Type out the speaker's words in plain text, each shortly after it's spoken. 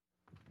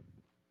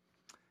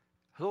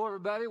Hello,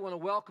 everybody. I want to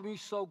welcome you.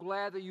 So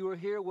glad that you are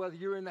here, whether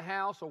you're in the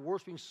house or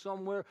worshiping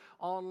somewhere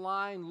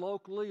online,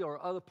 locally,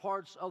 or other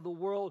parts of the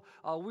world.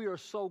 We are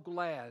so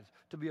glad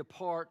to be a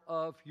part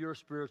of your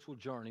spiritual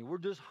journey. We're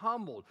just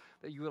humbled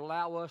that you would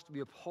allow us to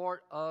be a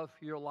part of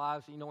your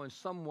lives, in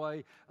some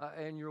way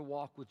in your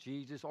walk with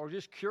Jesus, or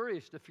just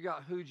curious to figure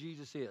out who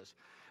Jesus is.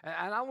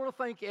 And I want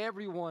to thank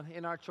everyone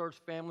in our church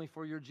family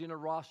for your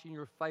generosity and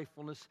your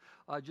faithfulness,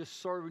 just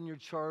serving your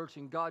church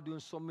and God doing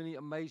so many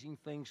amazing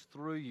things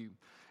through you.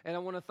 And I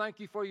want to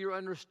thank you for your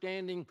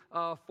understanding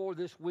for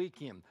this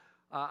weekend.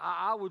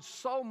 I would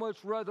so much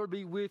rather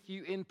be with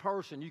you in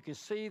person. You can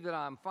see that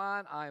I'm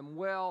fine, I'm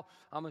well,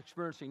 I'm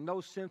experiencing no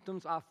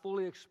symptoms. I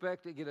fully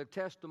expect to get a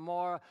test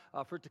tomorrow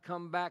for it to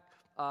come back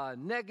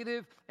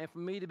negative, and for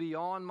me to be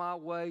on my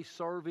way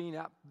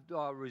serving,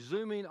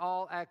 resuming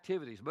all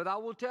activities. But I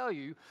will tell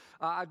you,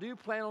 I do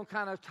plan on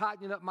kind of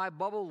tightening up my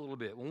bubble a little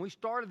bit. When we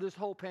started this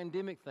whole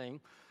pandemic thing,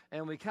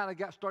 and we kind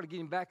of started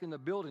getting back in the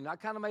building, I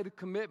kind of made a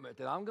commitment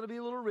that I'm going to be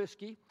a little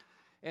risky,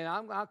 and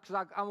I want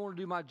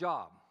to do my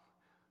job.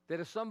 That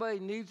if somebody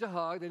needs a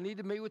hug, they need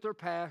to meet with their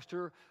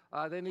pastor,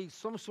 they need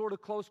some sort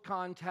of close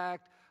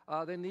contact,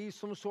 they need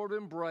some sort of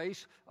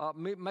embrace,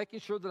 making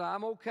sure that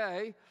I'm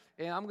okay,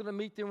 and I'm going to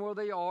meet them where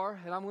they are,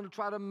 and I'm going to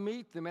try to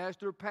meet them as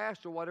their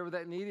pastor, whatever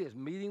that need is,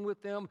 meeting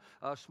with them,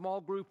 a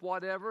small group,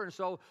 whatever. And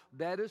so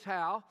that is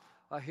how,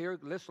 here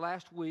this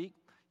last week,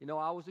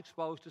 I was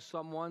exposed to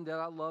someone that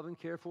I love and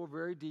care for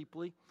very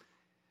deeply.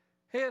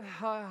 And,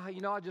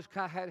 I just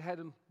kind of had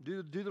to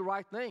do the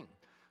right thing.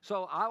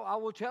 So I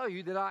will tell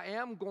you that I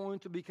am going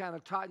to be kind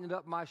of tightening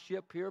up my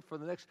ship here for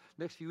the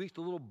next few weeks,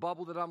 the little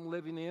bubble that I'm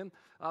living in,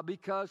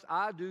 because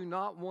I do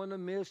not want to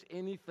miss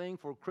anything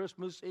for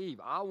Christmas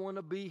Eve. I want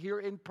to be here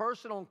in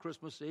person on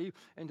Christmas Eve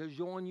and to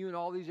join you in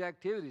all these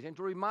activities. And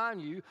to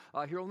remind you,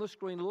 here on the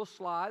screen, a little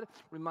slide,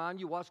 remind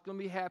you what's going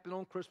to be happening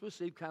on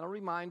Christmas Eve, kind of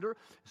reminder,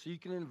 so you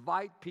can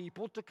invite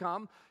people to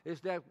come,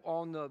 is that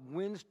on the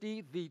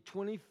Wednesday, the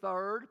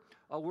 23rd,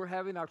 we're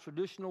having our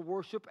traditional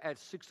worship at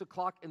 6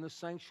 o'clock in the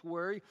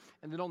sanctuary.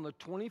 And then on the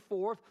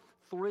 24th,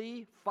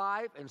 3,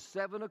 5, and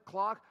 7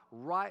 o'clock,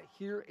 right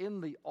here in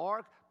the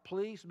Ark.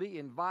 Please be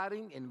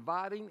inviting.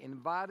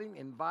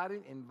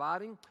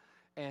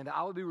 And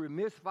I would be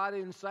remiss if I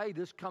didn't say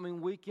this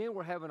coming weekend,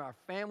 we're having our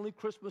family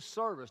Christmas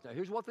service. Now,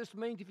 here's what this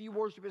means if you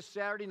worship it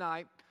Saturday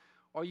night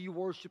or you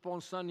worship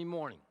on Sunday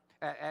morning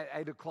at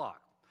 8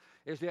 o'clock.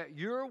 Is that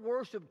your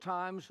worship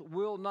times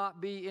will not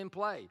be in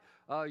play.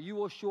 You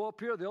will show up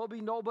here. There will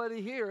be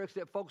nobody here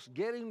except folks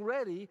getting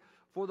ready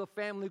for the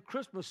family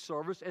Christmas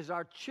service as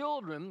our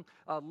children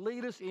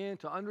lead us in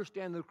to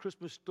understand the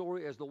Christmas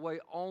story as the way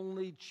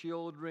only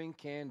children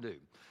can do.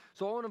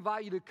 So I want to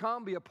invite you to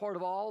come, be a part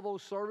of all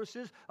those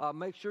services.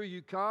 Make sure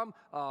you come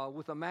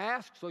with a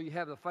mask so you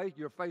have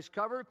your face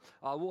covered.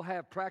 We'll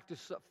have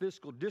practice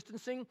physical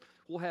distancing.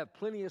 We'll have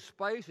plenty of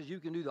space as you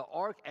can do the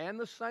Ark and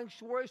the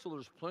sanctuary, so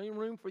there's plenty of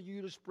room for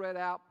you to spread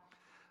out,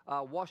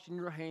 washing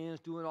your hands,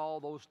 doing all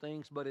those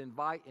things. But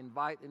invite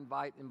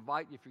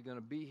if you're going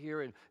to be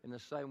here in the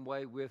same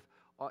way with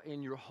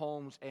in your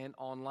homes and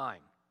online.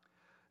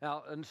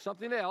 Now, and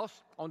something else,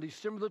 on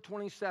December the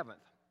 27th,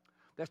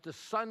 that's the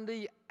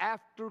Sunday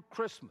after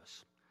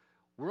Christmas.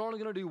 We're only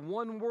going to do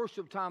one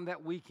worship time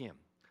that weekend.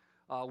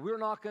 We're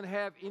not going to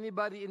have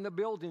anybody in the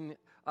building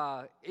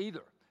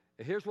either.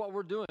 Here's what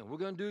we're doing. We're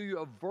going to do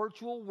a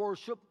virtual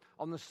worship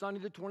on the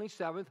Sunday the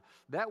 27th.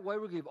 That way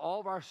we'll give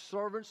all of our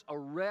servants a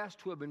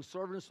rest who have been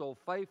serving so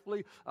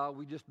faithfully.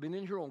 We've just been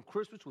in here on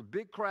Christmas with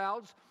big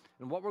crowds.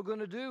 And what we're going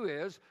to do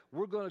is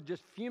we're going to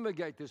just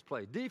fumigate this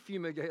place.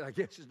 Defumigate, I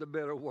guess is the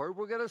better word.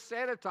 We're going to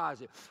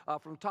sanitize it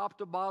from top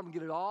to bottom,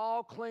 get it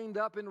all cleaned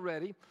up and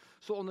ready.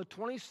 So on the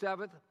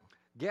 27th,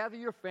 gather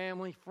your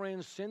family,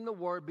 friends, send the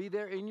word, be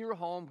there in your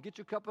home, get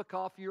your cup of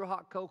coffee, your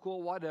hot cocoa,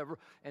 whatever,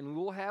 and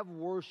we'll have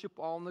worship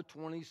on the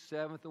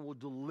 27th, and we'll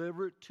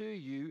deliver it to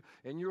you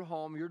in your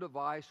home, your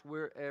device,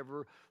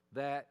 wherever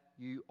that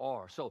you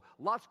are. So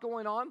lots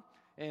going on,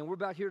 and we're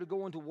about here to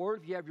go into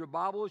Word. If you have your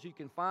Bibles, you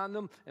can find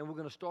them, and we're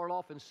going to start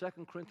off in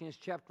 2 Corinthians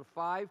chapter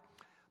 5,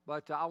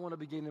 but I want to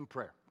begin in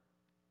prayer.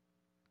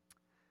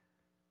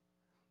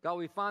 God,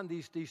 we find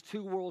these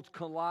two worlds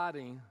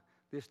colliding,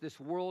 this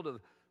world of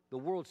the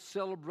world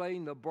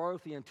celebrating the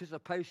birth, the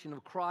anticipation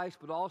of Christ,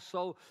 but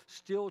also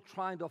still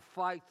trying to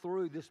fight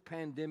through this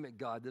pandemic,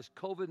 God, this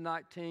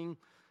COVID-19,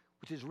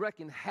 which is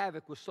wreaking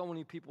havoc with so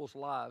many people's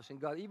lives.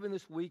 And God, even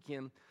this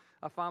weekend,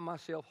 I find my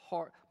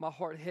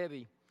heart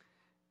heavy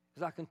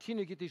as I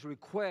continue to get these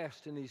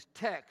requests and these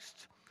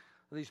texts,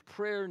 these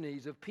prayer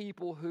needs of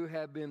people who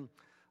have been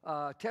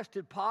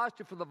tested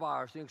positive for the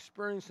virus and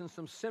experiencing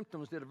some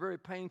symptoms that are very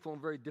painful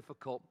and very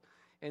difficult,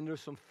 and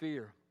there's some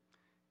fear.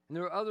 And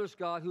there are others,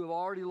 God, who have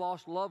already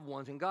lost loved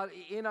ones. And God,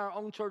 in our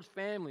own church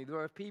family, there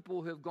are people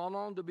who have gone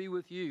on to be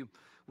with you,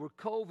 where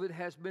COVID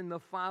has been the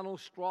final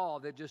straw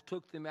that just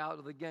took them out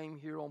of the game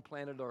here on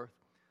planet Earth.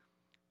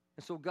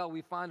 And so, God,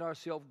 we find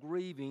ourselves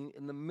grieving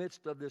in the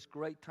midst of this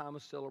great time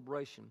of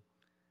celebration.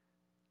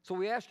 So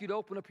we ask you to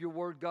open up your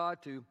word, God,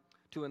 to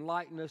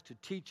enlighten us, to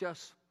teach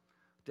us,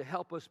 to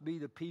help us be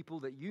the people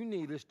that you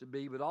need us to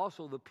be, but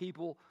also the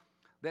people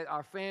that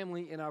our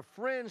family and our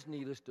friends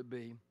need us to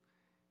be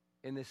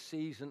in this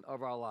season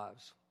of our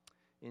lives.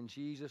 In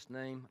Jesus'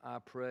 name I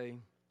pray,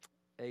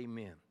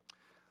 amen.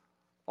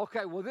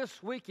 Okay, well,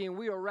 this weekend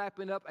we are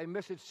wrapping up a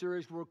message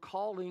series we're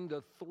calling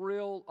The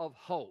Thrill of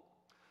Hope.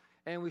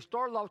 And we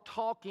started off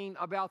talking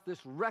about this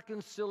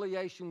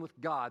reconciliation with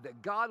God,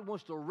 that God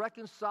wants to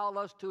reconcile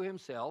us to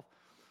himself,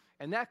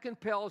 and that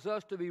compels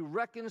us to be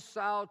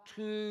reconciled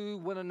to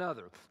one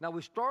another. Now,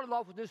 we started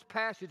off with this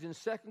passage in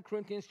 2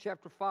 Corinthians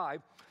chapter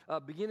 5,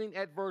 beginning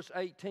at verse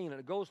 18, and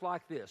it goes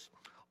like this.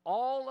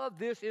 All of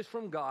this is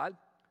from God,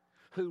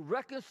 who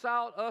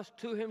reconciled us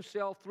to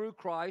himself through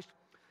Christ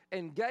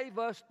and gave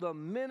us the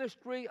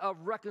ministry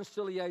of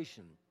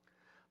reconciliation,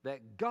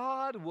 that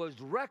God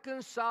was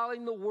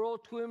reconciling the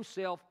world to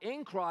himself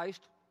in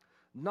Christ,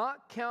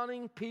 not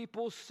counting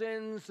people's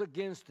sins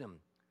against them.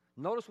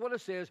 Notice what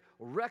it says,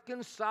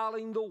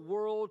 reconciling the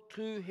world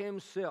to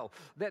himself.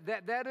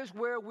 That is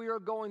where we are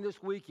going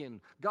this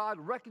weekend, God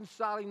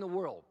reconciling the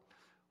world.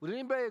 Would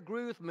anybody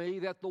agree with me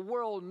that the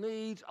world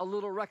needs a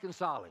little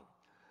reconciling?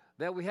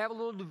 That we have a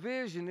little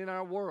division in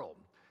our world?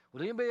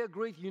 Would anybody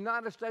agree the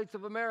United States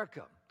of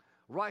America,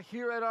 right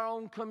here at our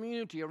own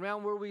community,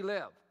 around where we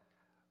live,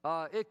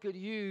 it could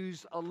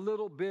use a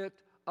little bit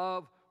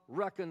of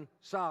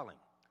reconciling?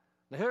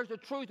 Now, here's the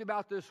truth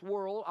about this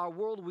world, our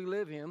world we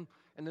live in,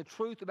 and the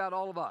truth about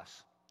all of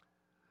us.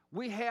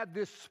 We have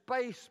this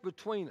space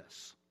between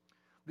us,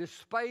 this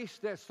space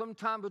that's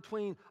sometime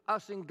between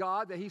us and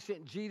God that he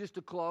sent Jesus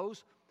to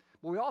close,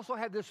 but we also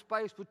have this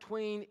space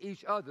between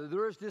each other.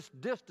 There is this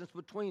distance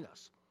between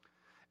us.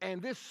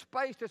 And this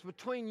space that's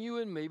between you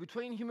and me,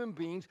 between human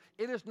beings,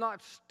 it is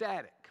not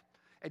static.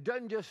 It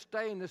doesn't just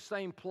stay in the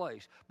same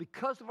place.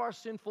 Because of our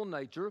sinful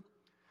nature,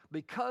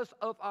 because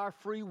of our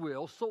free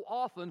will, so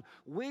often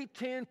we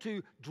tend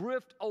to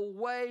drift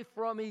away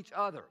from each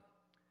other.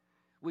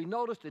 We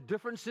notice the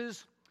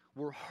differences,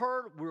 we're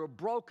hurt, we're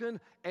broken,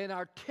 and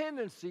our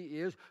tendency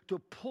is to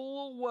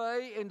pull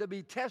away and to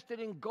be tested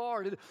and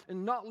guarded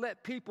and not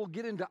let people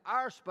get into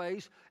our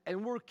space,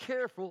 and we're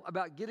careful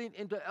about getting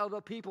into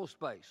other people's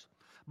space.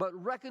 But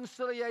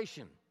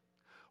reconciliation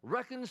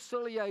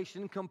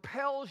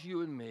compels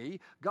you and me,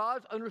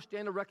 God's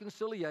understanding of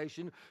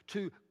reconciliation,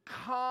 to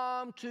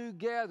come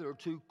together,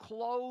 to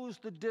close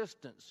the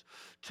distance,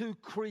 to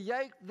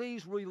create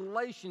these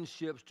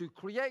relationships, to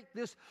create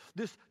this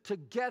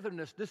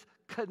togetherness, this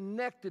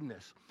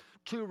connectedness,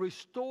 to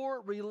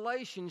restore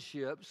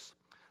relationships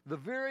the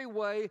very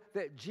way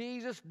that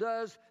Jesus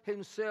does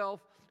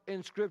himself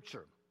in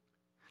Scripture.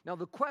 Now,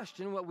 the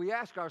question, what we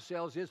ask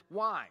ourselves is,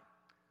 why?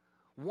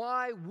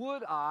 Why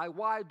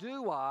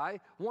do I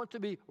want to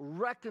be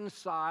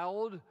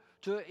reconciled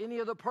to any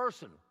other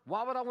person?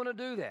 Why would I want to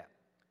do that?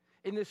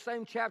 In this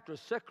same chapter,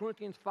 2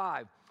 Corinthians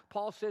 5,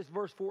 Paul says,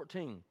 verse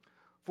 14,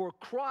 for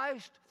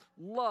Christ's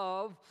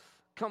love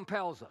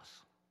compels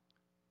us.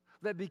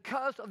 That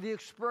because of the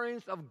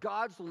experience of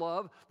God's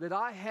love that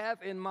I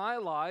have in my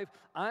life,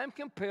 I am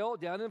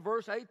compelled, down in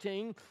verse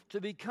 18,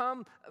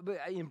 to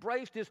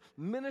embrace this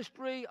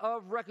ministry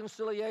of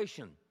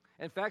reconciliation.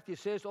 In fact, he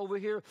says over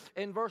here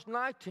in verse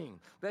 19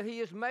 that he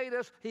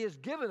has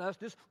given us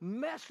this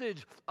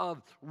message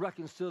of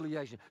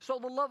reconciliation. So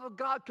the love of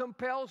God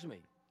compels me.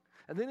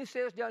 And then he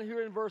says down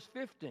here in verse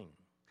 15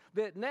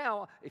 that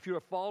now, if you're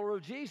a follower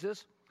of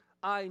Jesus,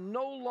 I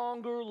no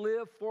longer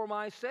live for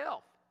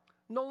myself.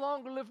 No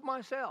longer live for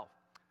myself.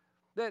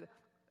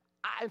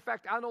 In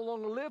fact, I no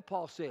longer live,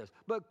 Paul says,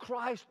 but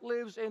Christ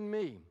lives in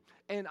me.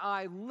 And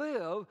I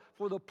live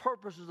for the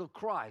purposes of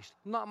Christ,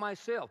 not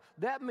myself.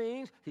 That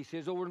means, he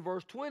says over in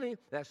verse 20,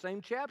 that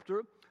same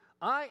chapter,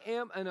 I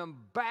am an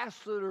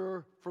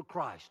ambassador for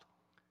Christ.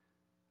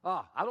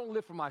 I don't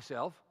live for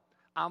myself.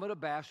 I'm an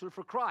ambassador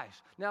for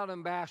Christ. Now, an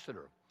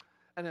ambassador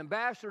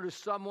is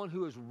someone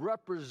who is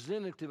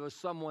representative of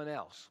someone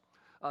else.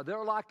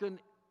 They're like an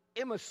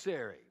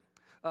emissary.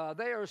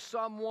 They are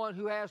someone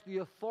who has the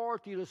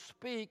authority to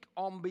speak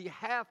on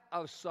behalf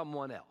of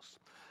someone else.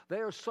 They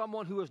are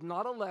someone who is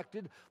not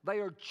elected. They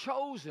are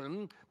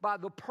chosen by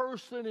the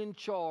person in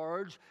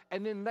charge,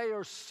 and then they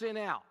are sent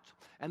out.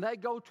 And they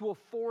go to a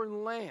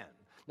foreign land.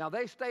 Now,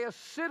 they stay a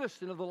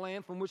citizen of the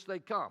land from which they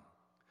come.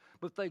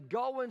 But they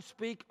go and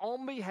speak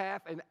on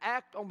behalf and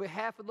act on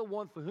behalf of the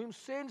one for whom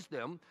sends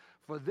them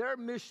for their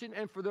mission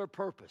and for their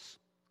purpose.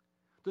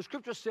 The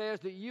Scripture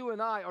says that you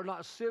and I are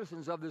not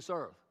citizens of this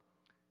earth.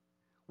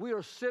 We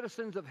are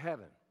citizens of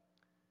heaven.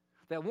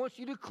 That once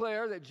you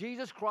declare that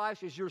Jesus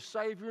Christ is your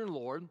Savior and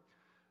Lord,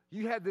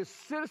 you have this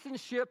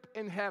citizenship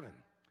in heaven.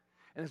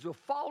 And as a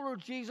follower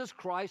of Jesus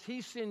Christ,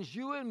 he sends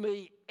you and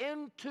me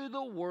into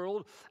the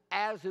world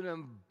as an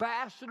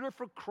ambassador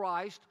for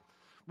Christ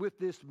with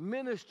this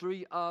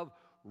ministry of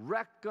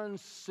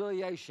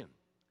reconciliation.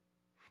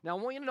 Now,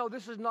 I want you to know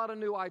this is not a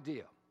new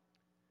idea.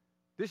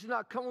 This is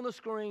not come on the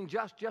screen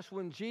just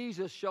when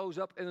Jesus shows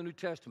up in the New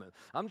Testament.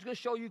 I'm just going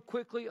to show you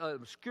quickly an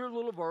obscure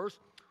little verse.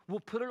 We'll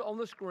put it on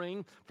the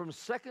screen from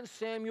 2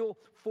 Samuel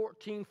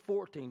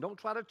 14:14. Don't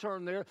try to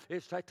turn there.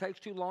 It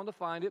takes too long to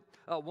find it.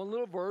 One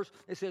little verse.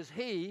 It says,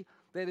 He,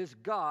 that is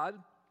God,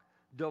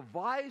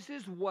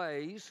 devises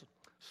ways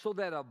so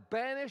that a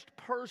banished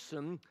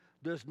person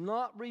does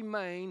not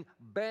remain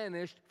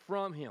banished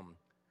from him.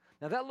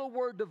 Now that little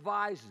word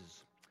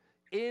devises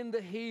in the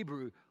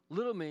Hebrew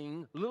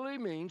literally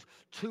means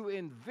to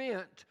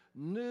invent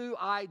new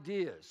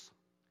ideas.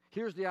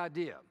 Here's the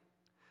idea.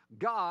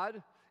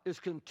 God is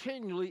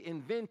continually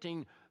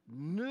inventing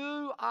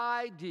new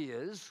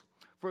ideas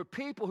for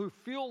people who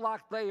feel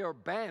like they are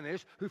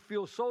banished, who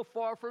feel so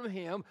far from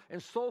Him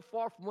and so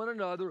far from one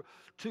another,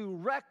 to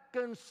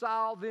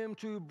reconcile them,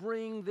 to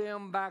bring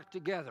them back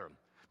together.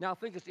 Now, I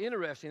think it's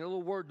interesting, the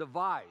little word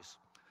devise.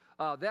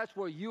 That's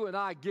where you and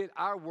I get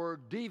our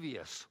word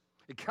devious.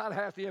 It kind of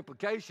has the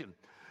implication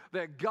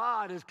that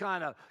God is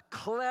kind of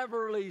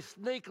cleverly,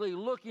 sneakily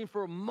looking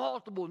for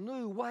multiple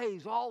new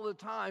ways all the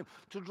time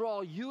to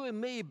draw you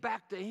and me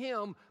back to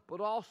Him, but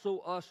also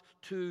us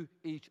to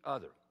each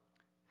other.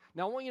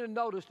 Now, I want you to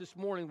notice this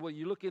morning, whether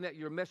you're looking at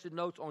your message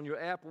notes on your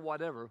app or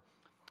whatever,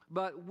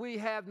 but we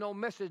have no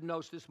message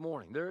notes this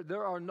morning.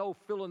 There are no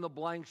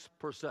fill-in-the-blanks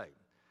per se.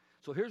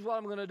 So here's what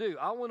I'm going to do.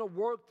 I want to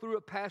work through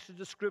a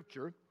passage of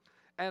Scripture,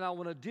 and I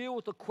want to deal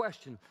with a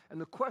question. And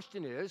the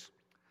question is,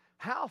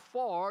 how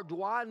far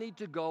do I need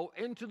to go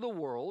into the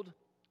world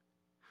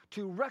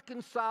to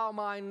reconcile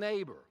my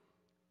neighbor?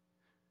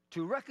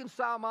 To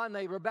reconcile my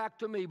neighbor back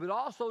to me, but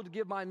also to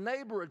give my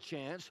neighbor a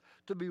chance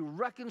to be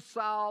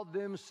reconciled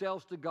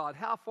themselves to God.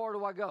 How far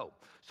do I go?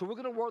 So we're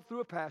going to work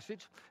through a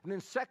passage. And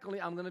then secondly,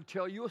 I'm going to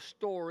tell you a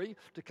story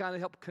to kind of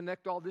help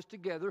connect all this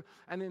together.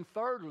 And then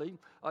thirdly,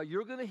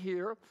 you're going to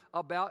hear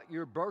about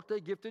your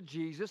birthday gift to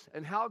Jesus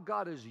and how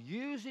God is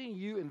using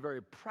you in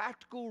very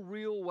practical,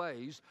 real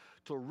ways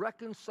to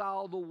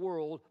reconcile the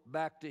world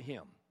back to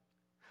Him.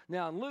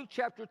 Now, in Luke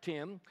chapter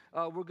 10,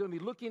 we're going to be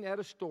looking at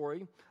a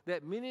story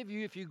that many of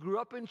you, if you grew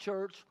up in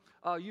church,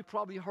 you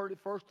probably heard it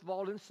first of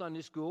all in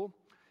Sunday school.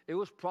 It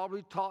was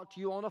probably taught to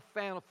you on a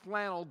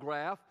flannel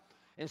graph.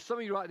 And some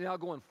of you right now are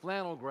going,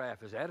 flannel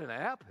graph, is that an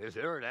app? Is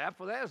there an app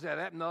for that? Is that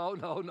an app?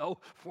 No.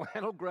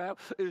 Flannel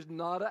graph is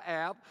not an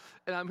app.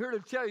 And I'm here to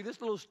tell you this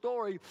little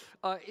story.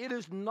 It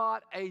is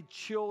not a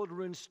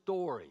children's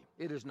story.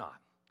 It is not.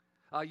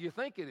 You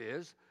think it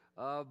is,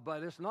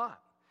 but it's not.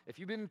 If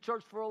you've been in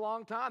church for a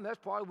long time, that's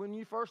probably when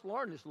you first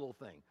learned this little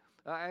thing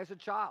as a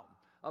child.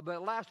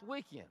 But last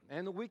weekend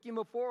and the weekend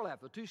before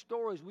that, the two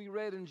stories we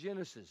read in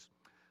Genesis,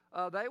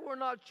 they were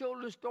not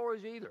children's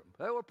stories either.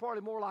 They were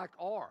probably more like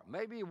R.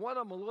 Maybe one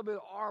of them a little bit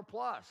R+.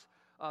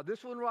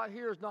 This one right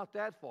here is not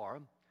that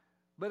far,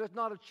 but it's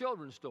not a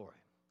children's story.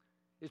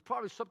 It's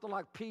probably something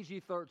like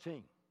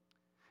PG-13.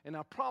 And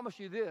I promise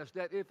you this,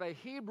 that if a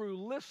Hebrew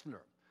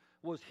listener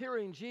was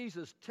hearing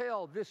Jesus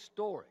tell this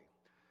story,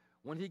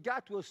 when he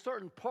got to a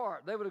certain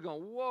part, they would have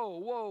gone,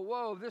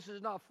 whoa, this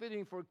is not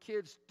fitting for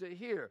kids to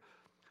hear.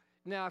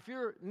 Now, if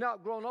you're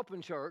not grown up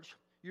in church,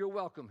 you're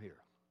welcome here.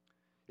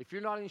 If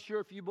you're not even sure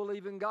if you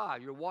believe in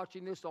God, you're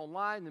watching this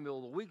online in the middle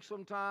of the week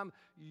sometime,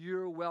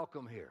 you're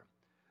welcome here.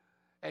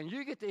 And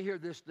you get to hear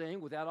this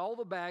thing without all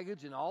the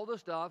baggage and all the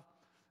stuff,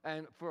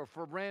 and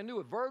for brand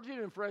new,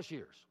 virgin and fresh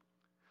ears.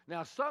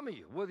 Now, some of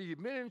you, whether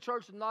you've been in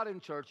church or not in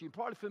church, you're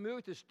probably familiar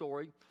with this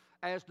story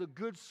as the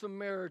Good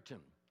Samaritan.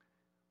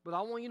 But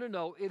I want you to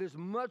know it is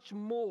much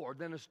more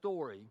than a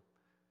story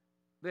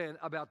than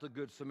about the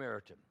Good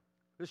Samaritan.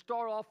 Let's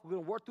start off, we're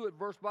going to work through it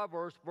verse by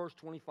verse, verse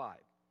 25.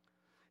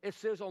 It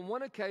says, on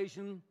one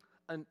occasion,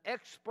 an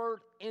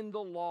expert in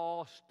the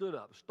law stood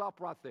up. Stop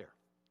right there.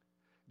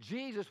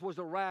 Jesus was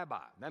a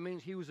rabbi. That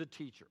means he was a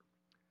teacher.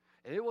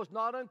 And it was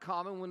not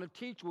uncommon when a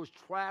teacher was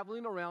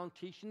traveling around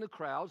teaching the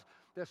crowds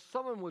that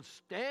someone would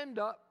stand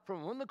up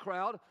from within the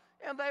crowd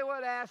and they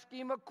would ask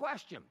him a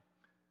question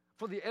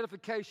for the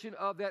edification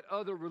of that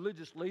other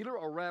religious leader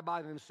or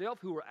rabbi himself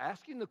who were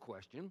asking the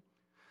question,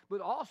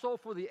 but also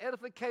for the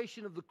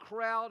edification of the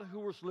crowd who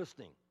was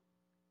listening.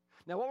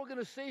 Now, what we're going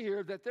to see here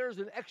is that there's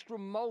an extra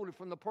motive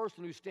from the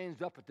person who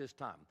stands up at this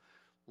time.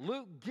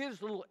 Luke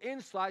gives a little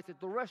insight that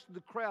the rest of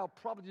the crowd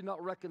probably did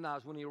not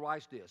recognize when he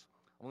writes this.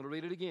 I'm going to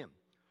read it again.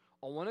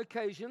 On one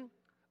occasion,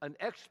 an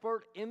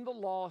expert in the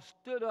law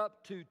stood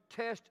up to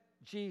test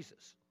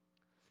Jesus.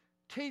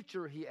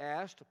 Teacher, he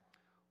asked,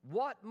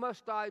 what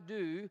must I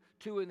do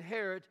to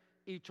inherit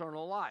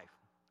eternal life?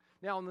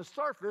 Now, on the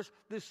surface,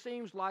 this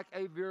seems like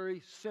a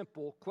very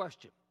simple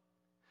question.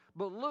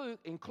 But Luke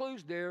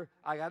includes there,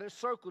 I got it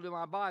circled in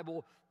my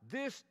Bible,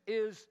 this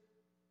is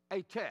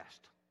a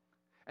test.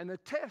 And the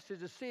test is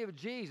to see if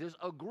Jesus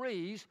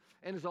agrees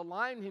and is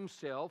aligning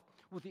himself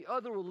with the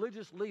other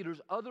religious leaders,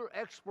 other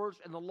experts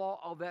in the law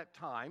of that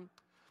time,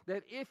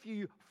 that if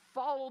you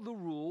follow the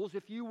rules,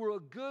 if you were a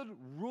good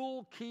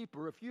rule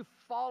keeper, if you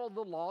followed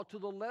the law to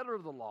the letter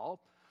of the law,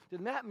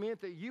 then that meant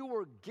that you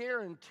were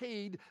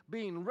guaranteed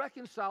being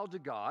reconciled to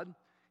God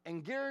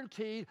and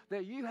guaranteed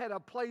that you had a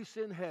place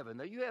in heaven,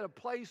 that you had a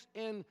place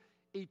in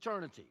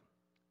eternity.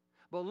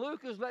 But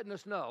Luke is letting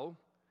us know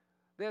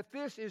that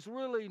this is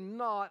really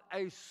not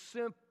a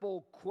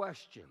simple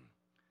question,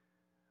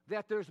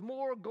 that there's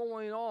more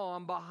going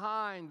on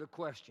behind the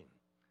question.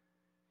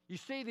 You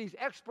see, these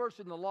experts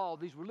in the law,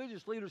 these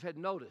religious leaders had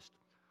noticed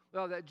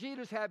that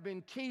Jesus had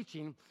been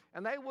teaching,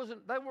 and they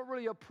weren't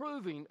really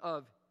approving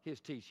of his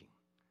teaching.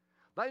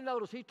 They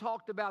noticed he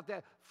talked about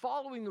that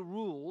following the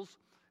rules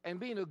and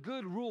being a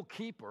good rule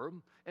keeper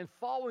and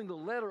following the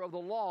letter of the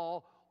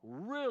law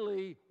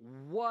really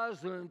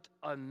wasn't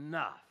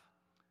enough.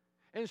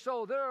 And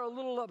so they're a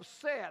little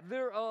upset.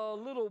 They're a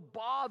little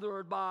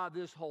bothered by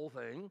this whole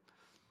thing.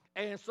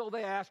 And so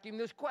they ask him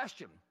this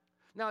question.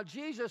 Now,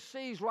 Jesus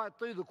sees right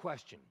through the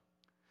question.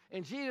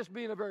 And Jesus,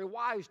 being a very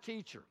wise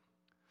teacher,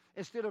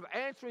 instead of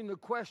answering the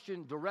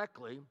question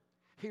directly,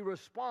 he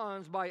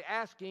responds by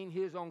asking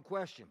his own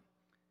question.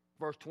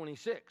 Verse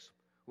 26,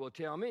 well,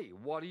 tell me,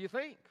 what do you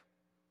think?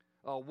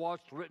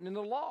 What's written in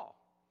the law?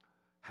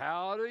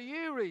 How do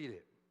you read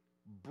it?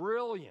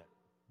 Brilliant,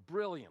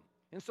 brilliant.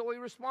 And so he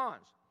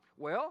responds,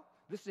 well,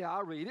 this is how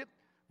I read it.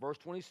 Verse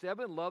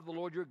 27, love the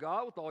Lord your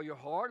God with all your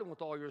heart and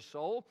with all your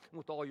soul and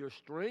with all your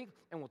strength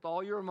and with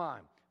all your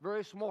mind.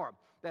 Very smart.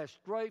 That's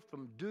straight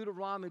from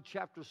Deuteronomy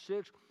chapter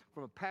 6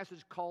 from a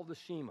passage called the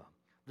Shema.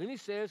 Then he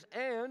says,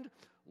 and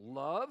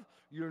love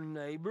your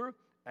neighbor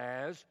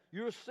as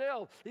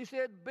yourself. He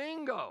said,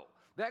 bingo.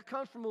 That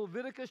comes from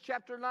Leviticus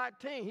chapter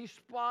 19. He's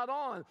spot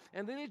on.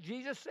 And then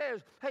Jesus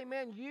says, hey,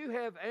 man, you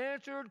have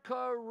answered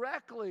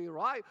correctly,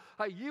 right?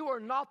 Hey, you are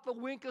not the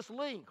weakest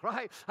link,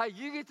 right? Hey,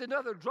 you get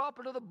another drop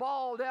into the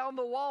ball down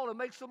the wall and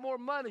make some more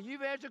money.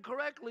 You've answered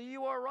correctly.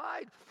 You are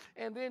right.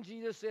 And then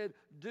Jesus said,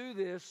 do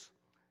this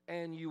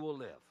and you will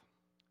live.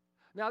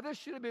 Now, this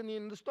should have been the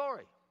end of the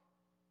story.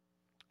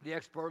 The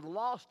expert of the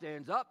law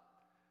stands up,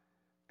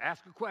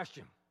 asks a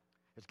question.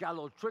 It's got a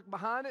little trick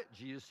behind it.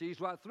 Jesus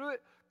sees right through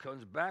it,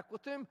 comes back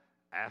with him,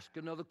 asks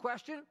another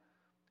question.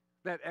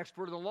 That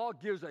expert of the law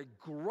gives a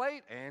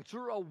great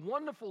answer, a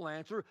wonderful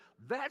answer.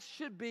 That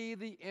should be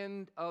the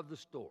end of the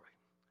story.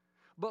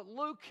 But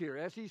Luke here,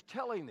 as he's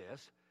telling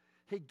this,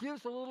 he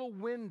gives a little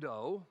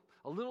window,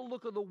 a little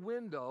look of the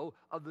window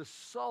of the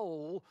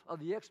soul of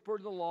the expert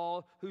of the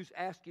law who's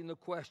asking the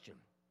question.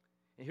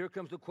 And here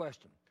comes the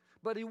question.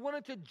 But he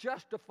wanted to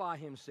justify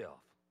himself.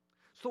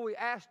 So he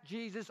asked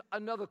Jesus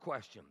another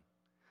question.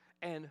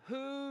 And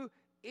who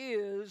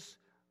is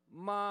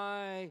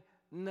my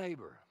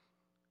neighbor?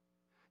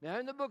 Now,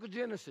 in the book of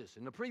Genesis,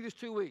 in the previous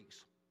 2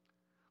 weeks,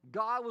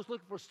 God was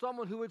looking for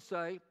someone who would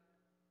say,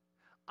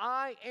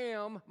 I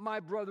am my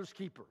brother's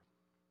keeper.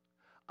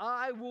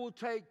 I will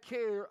take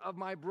care of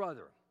my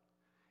brother.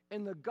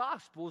 In the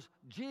Gospels,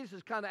 Jesus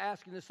is kind of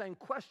asking the same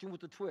question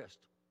with a twist.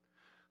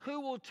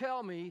 Who will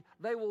tell me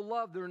they will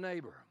love their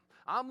neighbor?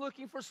 I'm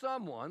looking for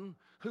someone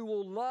who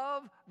will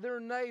love their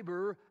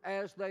neighbor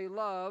as they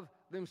love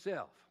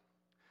themselves.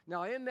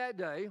 Now, in that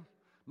day,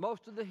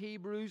 most of the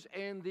Hebrews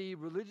and the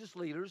religious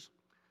leaders,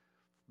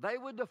 they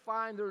would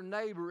define their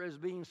neighbor as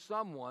being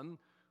someone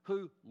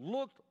who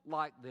looked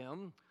like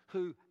them,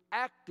 who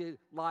acted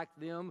like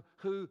them,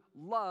 who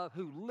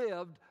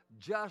lived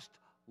just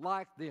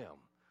like them.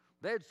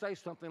 They'd say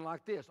something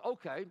like this,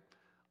 okay,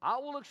 I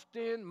will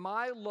extend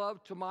my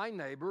love to my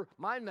neighbor.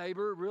 My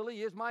neighbor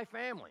really is my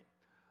family.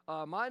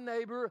 My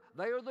neighbor,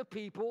 they are the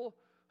people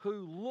who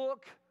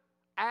look,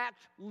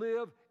 act,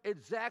 live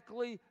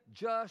exactly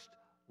just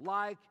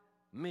like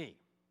me.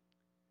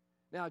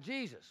 Now,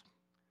 Jesus,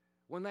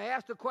 when they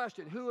ask the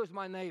question, who is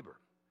my neighbor?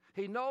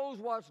 He knows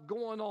what's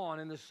going on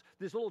in this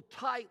little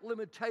tight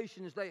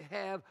limitations they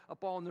have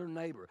upon their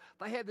neighbor.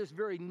 They have this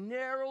very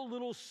narrow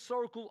little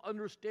circle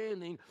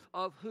understanding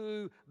of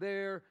who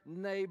their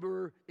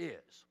neighbor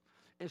is.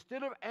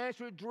 Instead of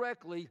answering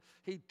directly,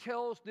 he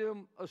tells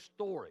them a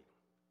story.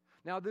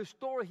 Now, this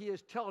story he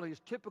is telling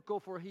is typical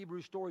for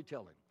Hebrew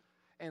storytelling.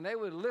 And they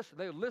would listen,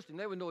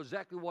 they would know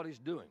exactly what he's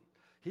doing.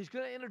 He's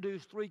going to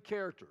introduce three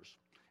characters.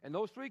 And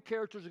those three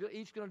characters are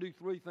each going to do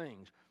three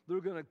things.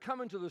 They're going to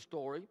come into the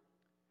story.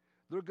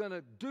 They're going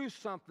to do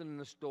something in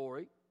the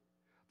story.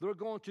 They're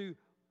going to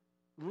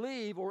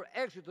leave or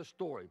exit the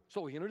story.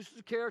 So he introduces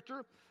a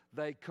character.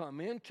 They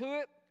come into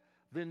it.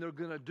 Then they're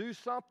going to do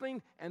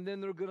something. And then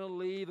they're going to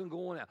leave and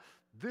go on out.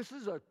 This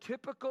is a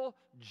typical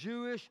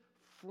Jewish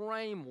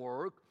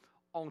framework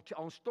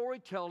on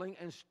storytelling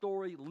and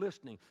story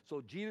listening.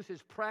 So Jesus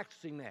is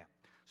practicing that.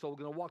 So we're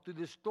going to walk through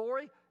this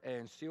story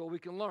and see what we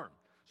can learn.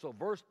 So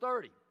verse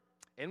 30,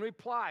 in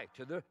reply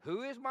to the,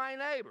 who is my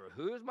neighbor?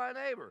 Who is my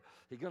neighbor?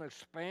 He's going to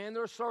expand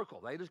their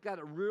circle. They just got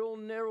a real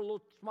narrow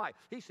little smite.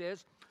 He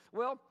says,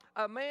 well,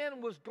 a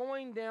man was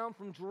going down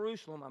from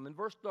Jerusalem, I'm in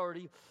verse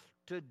 30,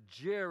 to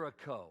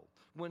Jericho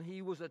when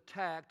he was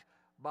attacked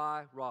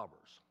by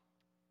robbers.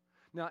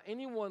 Now,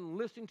 anyone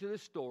listening to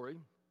this story,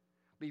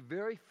 be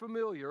very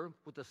familiar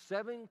with the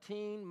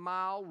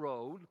 17-mile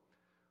road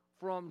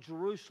from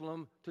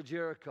Jerusalem to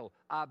Jericho.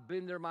 I've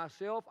been there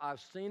myself. I've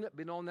seen it,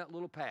 been on that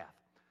little path.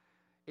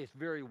 It's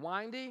very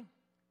windy,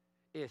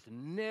 it's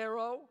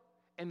narrow,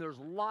 and there's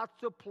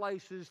lots of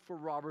places for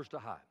robbers to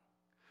hide.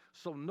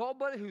 So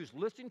nobody who's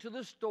listening to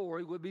this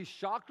story would be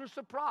shocked or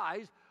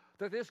surprised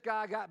that this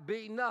guy got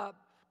beaten up,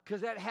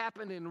 because that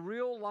happened in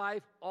real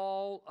life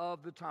all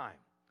of the time.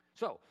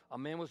 So a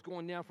man was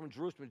going down from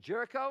Jerusalem to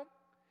Jericho.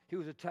 He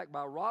was attacked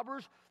by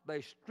robbers.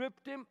 They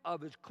stripped him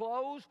of his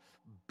clothes,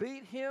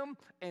 beat him,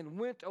 and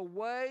went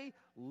away,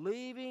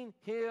 leaving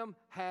him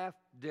half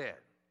dead.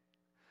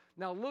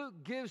 Now,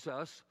 Luke gives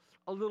us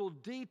a little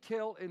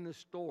detail in the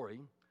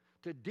story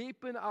to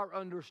deepen our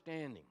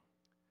understanding.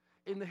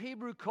 In the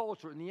Hebrew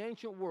culture, in the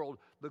ancient world,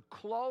 the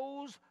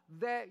clothes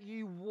that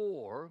you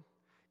wore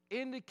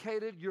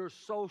indicated your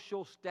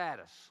social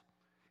status.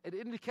 It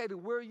indicated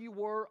where you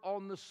were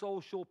on the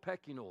social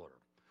pecking order.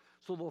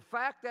 So the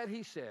fact that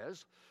he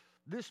says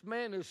this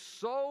man is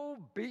so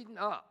beaten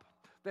up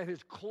that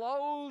his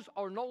clothes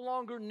are no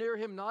longer near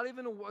him, not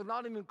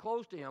even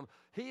close to him,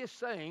 he is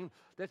saying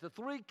that the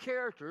three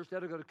characters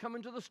that are going to come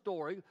into the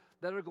story,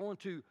 that are going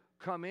to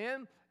come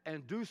in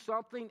and do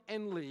something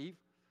and leave,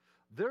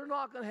 they're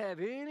not going to have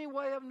any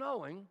way of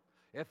knowing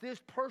if this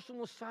person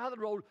on the side of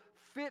the road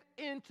fit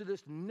into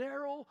this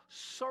narrow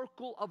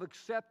circle of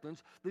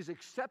acceptance, this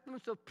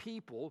acceptance of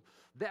people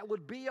that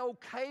would be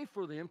okay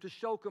for them to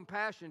show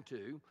compassion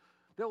to,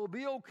 that would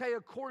be okay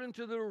according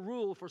to their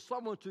rule for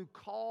someone to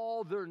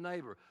call their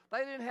neighbor. They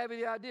didn't have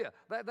any idea.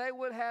 They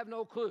would have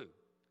no clue.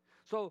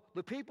 So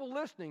the people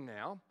listening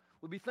now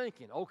would be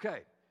thinking,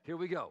 okay, here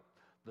we go.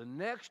 The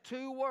next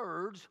two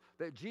words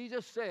that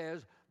Jesus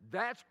says,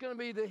 that's going to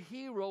be the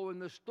hero in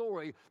the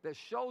story that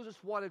shows us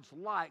what it's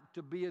like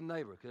to be a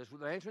neighbor. Because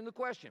they're answering the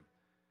question,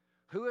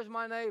 who is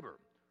my neighbor?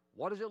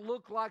 What does it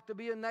look like to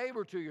be a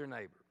neighbor to your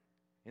neighbor?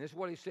 And this is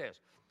what he says.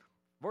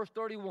 Verse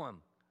 31,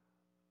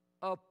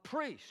 a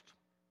priest.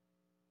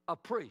 A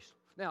priest.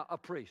 Now, a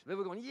priest. They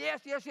were going,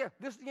 yes.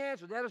 This is the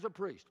answer. That is a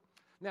priest.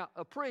 Now,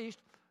 a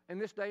priest in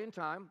this day and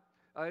time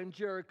in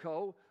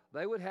Jericho,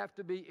 they would have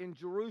to be in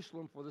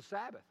Jerusalem for the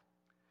Sabbath.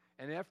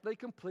 And after they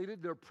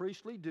completed their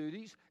priestly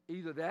duties,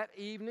 either that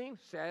evening,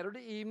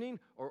 Saturday evening,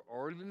 or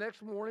early the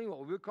next morning, what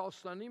we would call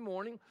Sunday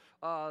morning,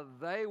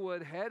 they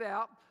would head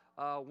out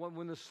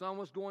when the sun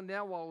was going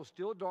down while it was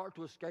still dark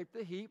to escape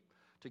the heat,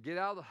 to get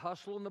out of the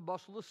hustle and the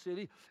bustle of the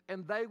city,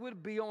 and they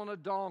would be on a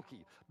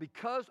donkey.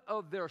 Because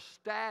of their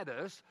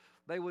status,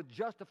 they would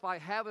justify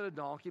having a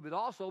donkey, but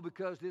also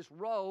because this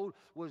road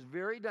was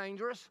very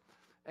dangerous,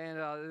 and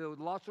there were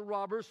lots of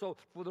robbers, so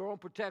for their own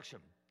protection.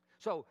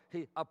 So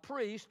a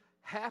priest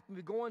happened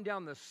to be going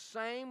down the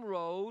same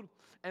road,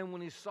 and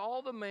when he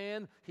saw the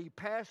man, he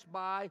passed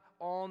by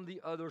on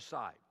the other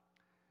side.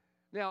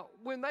 Now,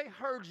 when they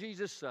heard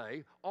Jesus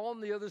say,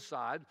 on the other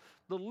side,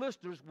 the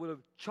listeners would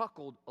have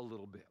chuckled a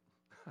little bit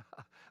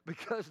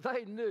because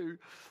they knew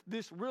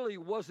this really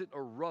wasn't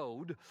a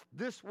road.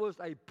 This was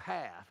a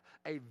path,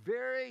 a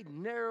very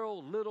narrow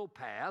little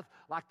path,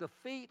 like the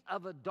feet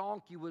of a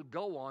donkey would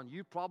go on.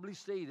 You probably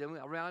see them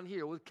around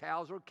here with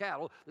cows or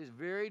cattle. This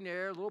very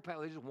narrow little path.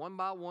 They just one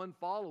by one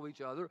follow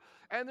each other,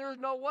 and there's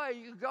no way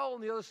you could go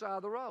on the other side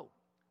of the road.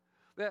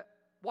 That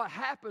what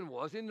happened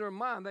was, in their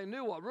mind, they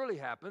knew what really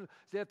happened,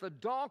 that the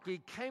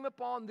donkey came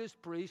upon this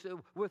priest,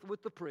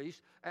 with the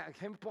priest,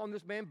 came upon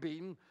this man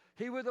beaten.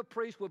 The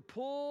priest would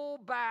pull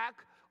back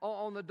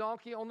on the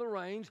donkey on the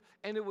reins,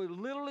 and it would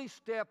literally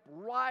step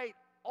right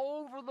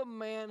over the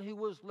man who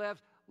was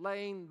left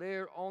laying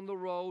there on the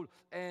road,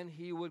 and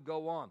he would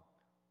go on.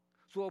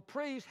 So a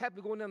priest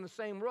happened to go down the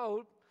same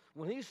road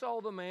when he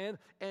saw the man,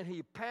 and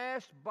he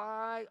passed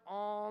by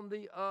on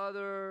the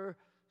other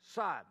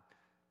side.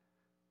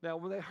 Now,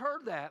 when they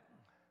heard that,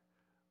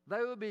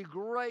 they would be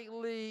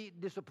greatly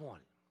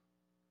disappointed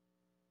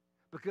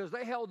because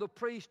they held the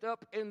priest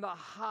up in the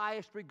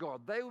highest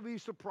regard. They would be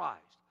surprised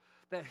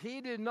that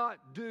he did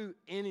not do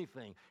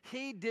anything.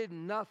 He did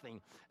nothing.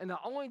 And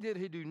not only did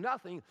he do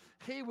nothing,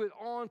 he went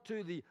on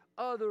to the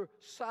other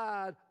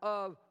side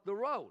of the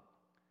road.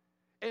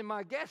 And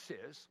my guess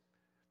is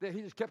that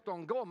he just kept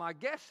on going. My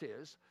guess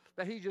is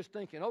that he's just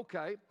thinking,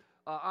 okay,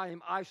 I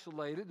am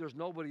isolated. There's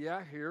nobody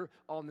out here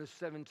on this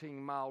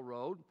 17-mile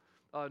road.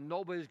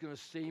 Nobody's going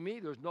to see me.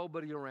 There's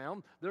nobody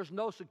around. There's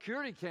no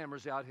security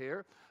cameras out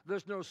here.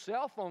 There's no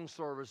cell phone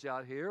service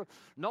out here.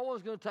 No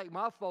one's going to take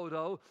my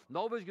photo.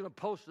 Nobody's going to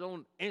post it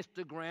on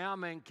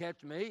Instagram and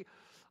catch me.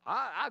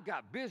 I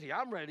got busy.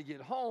 I'm ready to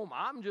get home.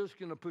 I'm just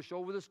going to push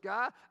over this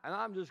guy, and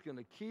I'm just going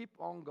to keep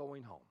on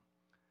going home.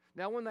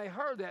 Now, when they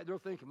heard that, they're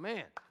thinking,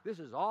 man, this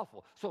is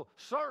awful. So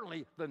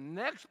certainly the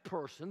next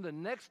person, the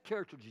next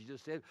character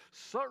Jesus said,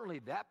 certainly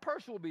that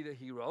person will be the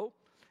hero.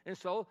 And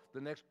so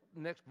the next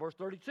verse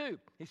 32,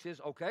 he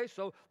says, okay,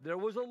 so there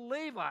was a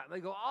Levite. They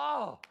go,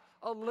 oh,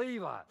 a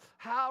Levite.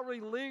 How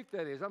relieved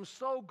that is. I'm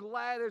so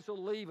glad it's a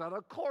Levite.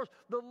 Of course,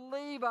 the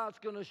Levite's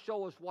going to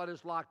show us what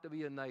it's like to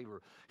be a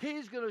neighbor.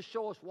 He's going to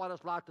show us what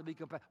it's like to be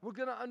compassionate. We're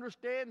going to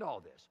understand all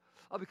this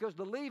because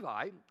the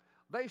Levite,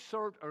 they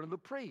served under the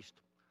priest.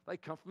 They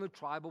come from the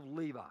tribe of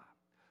Levi.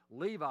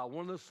 Levi,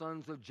 one of the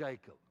sons of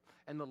Jacob.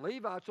 And the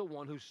Levites are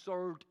one who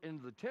served in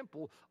the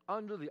temple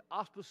under the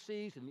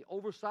auspices and the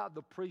oversight of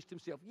the priest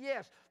himself.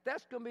 Yes,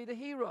 that's going to be the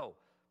hero.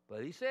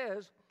 But he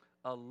says,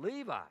 a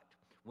Levite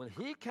When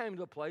he came to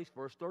the place,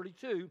 verse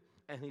 32,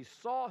 and he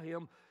saw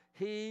him,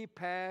 he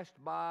passed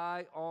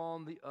by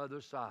on the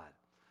other side.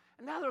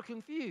 And now they're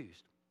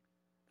confused.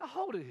 Now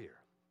hold it here.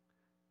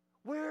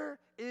 Where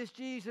is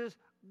Jesus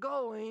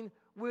going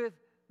with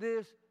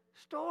this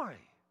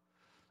story?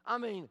 I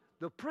mean,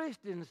 the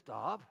priest didn't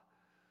stop.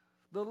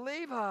 The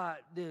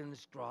Levite didn't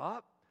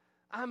stop.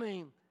 I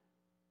mean,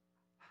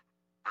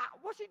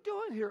 what's he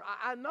doing here?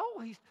 I know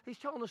he's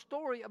telling a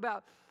story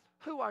about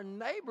who our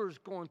neighbor's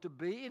going to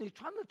be, and he's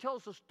trying to tell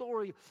us a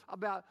story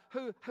about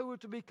who we're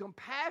to be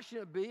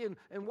compassionate be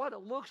and what it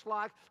looks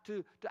like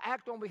to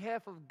act on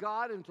behalf of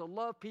God and to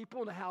love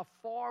people and how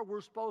far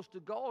we're supposed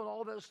to go and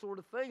all that sort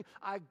of thing.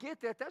 I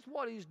get that. That's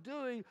what he's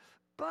doing.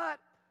 But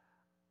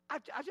I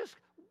just,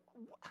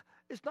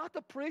 it's not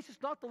the priest.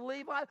 It's not the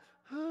Levite.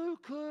 Who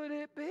could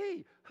it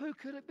be? Who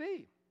could it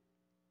be?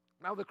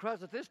 Now, the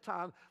crowds at this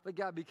time, they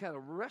got to be kind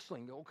of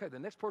wrestling. Okay, the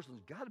next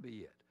person's got to be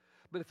it.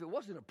 But if it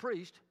wasn't a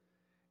priest,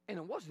 and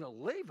it wasn't a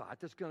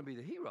Levite that's going to be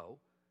the hero,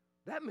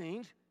 that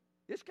means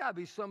it's got to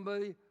be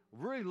somebody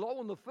really low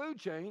on the food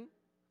chain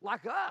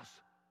like us.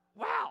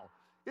 Wow,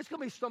 it's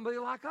going to be somebody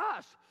like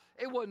us.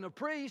 It wasn't a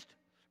priest.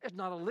 It's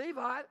not a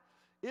Levite.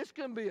 It's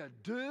going to be a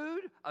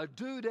dude, a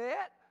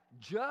dudette,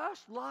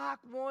 just like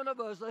one of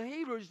us, a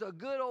Hebrew, just a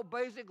good old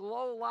basic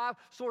low-life,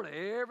 sort of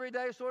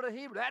everyday sort of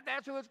Hebrew.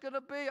 That's who it's going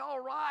to be,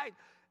 all right.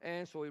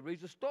 And so he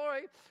reads the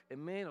story,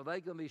 and man, are they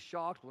going to be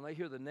shocked when they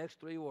hear the next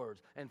three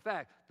words. In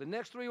fact, the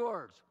next three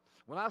words,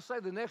 when I say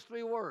the next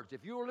three words,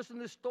 if you were listening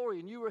to this story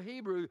and you were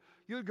Hebrew,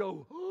 you'd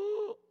go,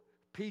 oh,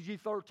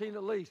 PG-13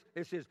 at least.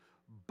 It says,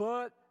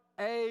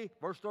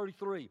 verse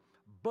 33,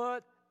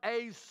 but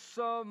a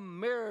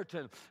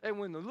Samaritan. And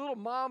when the little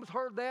moms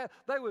heard that,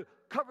 they would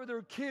cover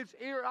their kids'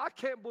 ear. I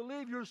can't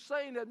believe you're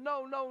saying that.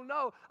 No,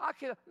 I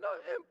can't. No,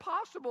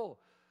 impossible.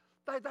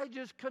 They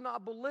just could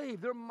not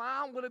believe. Their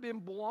mind would have been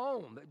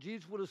blown that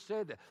Jesus would have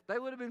said that. They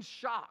would have been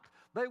shocked.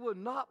 They would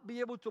not be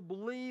able to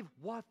believe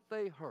what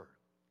they heard.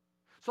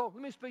 So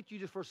let me speak to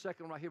you just for a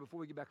second right here before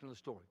we get back into the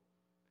story.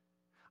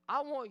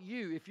 I want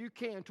you, if you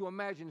can, to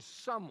imagine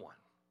someone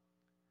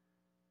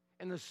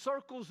in the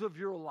circles of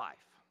your life,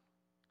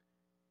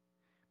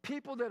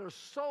 people that are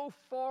so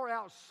far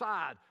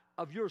outside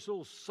of your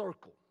little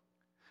circle,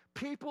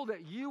 people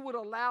that you would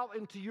allow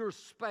into your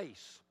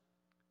space,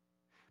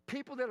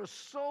 people that are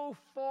so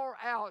far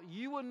out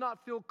you would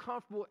not feel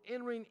comfortable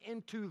entering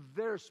into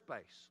their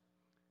space.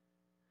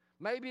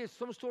 Maybe it's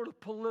some sort of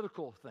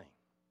political thing.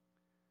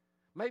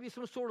 Maybe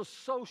some sort of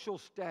social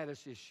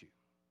status issue.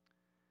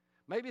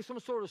 Maybe some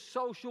sort of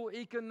social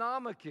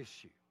economic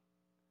issue.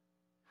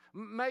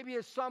 Maybe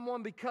it's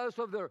someone because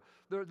of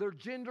their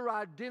gender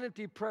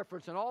identity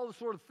preference and all the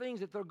sort of things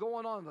that they're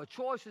going on, the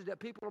choices that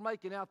people are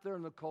making out there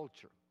in the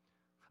culture.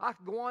 I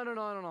could go on and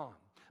on and on.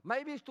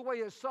 Maybe it's the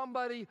way that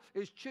somebody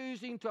is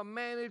choosing to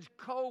manage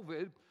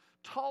COVID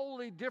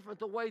totally different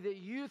the way that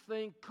you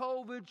think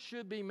COVID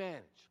should be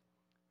managed.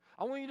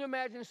 I want you to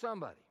imagine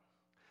somebody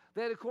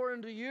that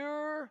according to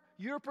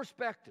your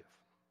perspective,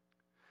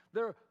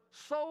 they're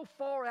so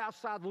far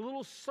outside the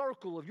little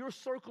circle of your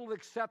circle of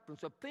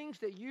acceptance of things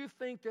that you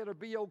think that'll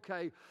be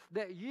okay,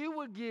 that you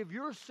would give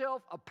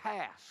yourself a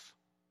pass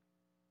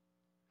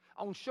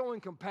on showing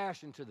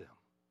compassion to them.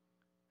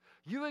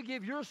 You would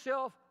give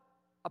yourself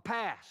a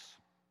pass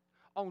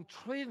on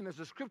treating them, as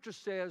the scripture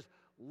says,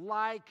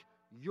 like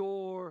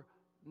your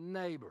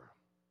neighbor.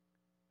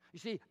 You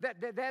see,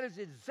 that is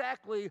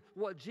exactly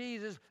what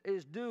Jesus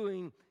is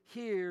doing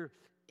here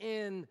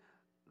in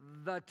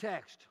the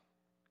text.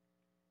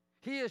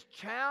 He is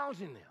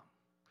challenging them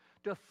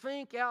to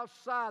think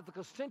outside the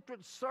concentric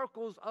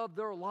circles of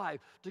their life,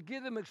 to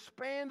give them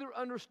expand their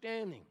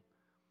understanding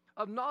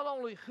of not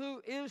only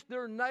who is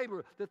their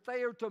neighbor that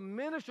they are to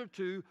minister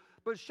to,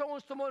 but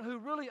showing someone who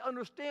really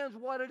understands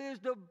what it is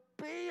to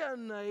be a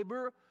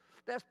neighbor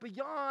that's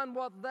beyond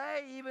what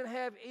they even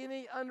have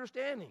any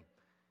understanding.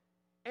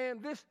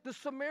 And the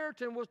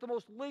Samaritan was the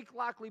most least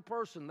likely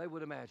person they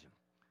would imagine.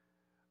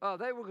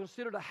 They were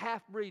considered a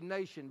half-breed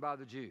nation by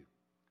the Jew.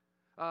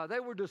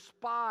 They were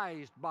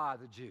despised by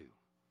the Jew.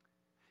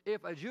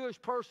 If a Jewish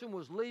person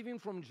was leaving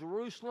from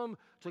Jerusalem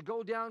to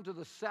go down to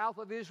the south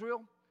of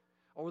Israel,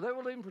 or they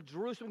were leaving from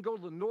Jerusalem to go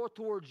to the north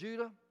toward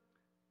Judah,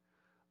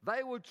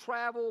 they would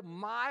travel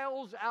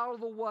miles out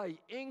of the way,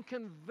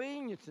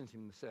 inconveniencing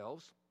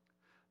themselves,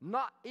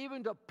 not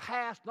even to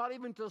pass, not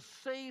even to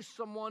see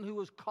someone who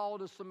was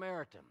called a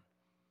Samaritan.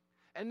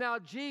 And now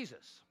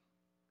Jesus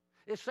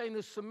is saying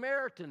the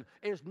Samaritan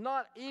is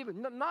not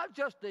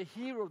just the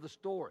hero of the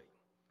story.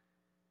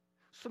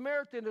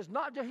 Samaritan is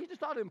not just, he's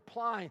just not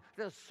implying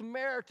that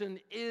Samaritan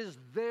is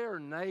their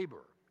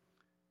neighbor.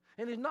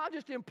 And he's not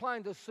just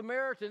implying the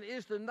Samaritan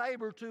is the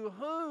neighbor to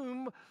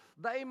whom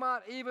they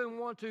might even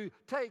want to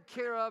take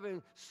care of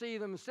and see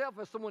themselves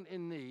as someone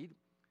in need.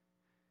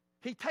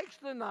 He takes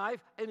the knife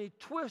and he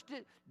twists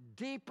it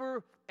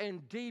deeper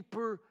and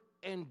deeper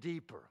and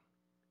deeper.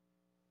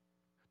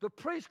 The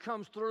priest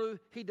comes through,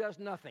 he does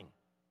nothing.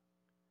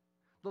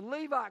 The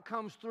Levite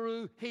comes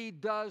through, he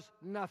does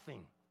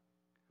nothing.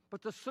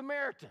 But the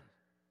Samaritan,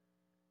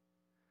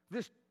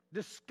 this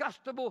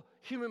disgusting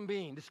human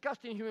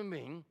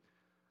being,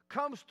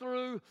 comes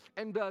through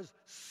and does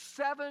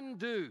 7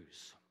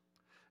 do's.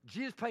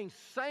 Jesus paints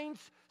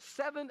saints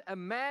 7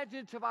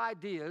 imaginative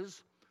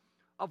ideas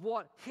of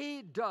what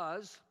he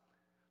does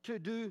to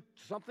do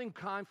something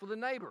kind for the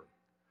neighbor.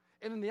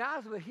 And in the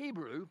eyes of the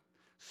Hebrew,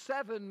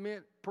 7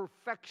 meant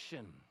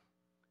perfection.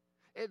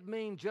 It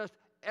means just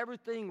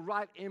everything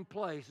right in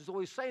place. And so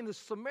he's saying the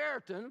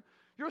Samaritan,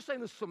 you're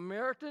saying the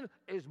Samaritan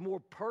is more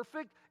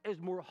perfect, is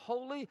more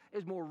holy,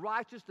 is more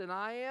righteous than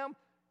I am?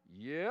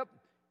 Yep.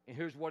 And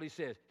here's what he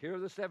says. Here are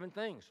the 7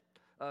 things.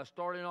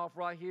 Starting off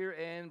right here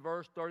in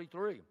verse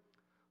 33.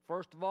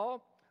 First of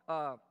all,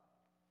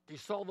 he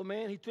saw the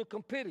man, he took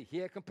him pity. He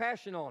had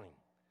compassion on him.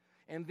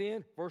 And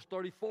then, verse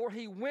 34,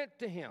 he went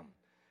to him.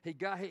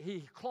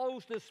 He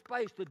closed the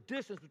space, the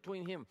distance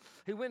between him.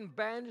 He went and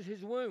bandaged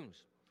his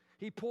wounds.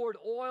 He poured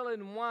oil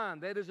and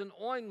wine, that is an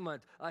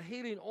ointment, a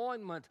healing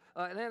ointment,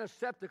 an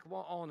antiseptic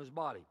on his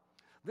body.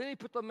 Then he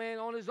put the man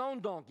on his own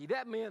donkey.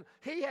 That meant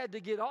he had to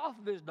get off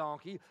of his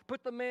donkey,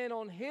 put the man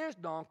on his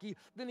donkey,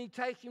 then he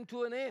takes him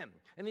to an inn,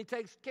 and he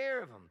takes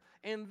care of him.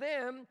 And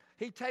then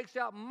he takes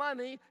out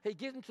money, he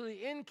gives him to the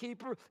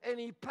innkeeper, and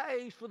he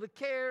pays for the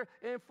care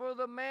and for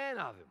the man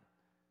of him.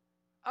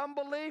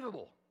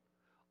 Unbelievable.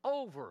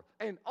 Over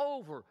and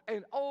over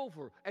and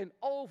over and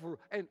over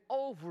and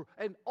over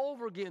and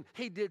over again.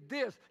 He did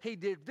this, he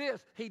did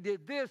this, he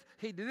did this,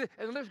 he did this.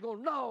 And the list goes,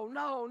 no,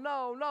 no,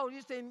 no, no.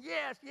 He's saying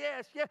yes,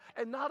 yes, yes.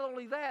 And not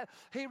only that,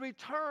 he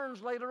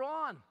returns later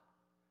on.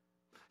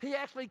 He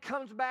actually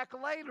comes back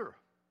later.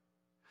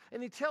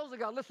 And he tells the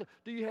guy, listen,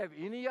 do you have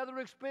any other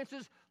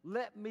expenses?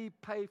 Let me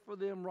pay for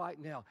them right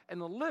now.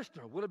 And the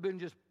listener would have been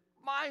just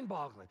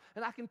mind-boggling.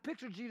 And I can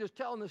picture Jesus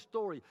telling this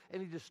story,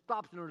 and he just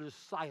stops and there's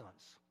just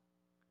silence.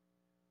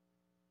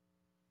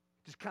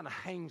 Just kind of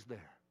hangs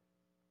there.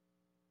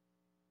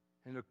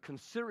 And they're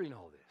considering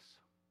all this.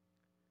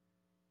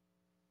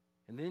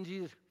 And then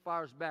Jesus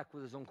fires back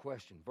with his own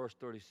question, verse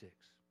 36.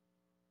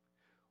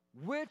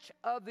 Which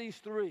of these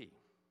 3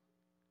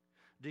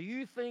 do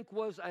you think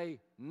was a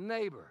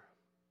neighbor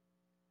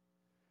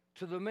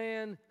to the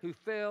man who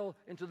fell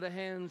into the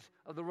hands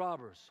of the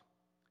robbers?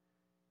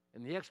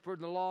 And the expert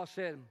in the law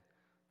said,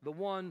 the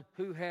one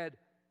who had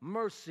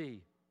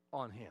mercy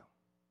on him.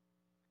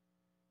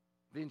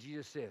 Then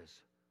Jesus says,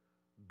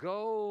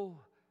 go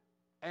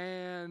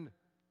and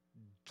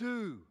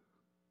do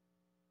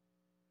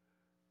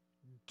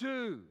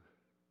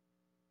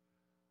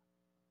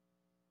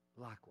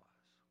likewise.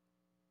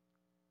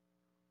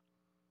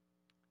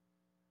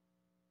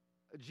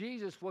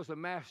 Jesus was a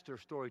master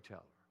storyteller.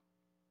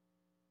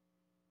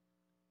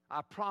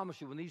 I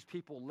promise you, when these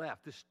people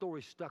left, this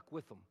story stuck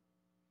with them.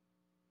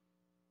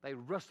 They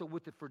wrestled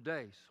with it for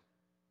days.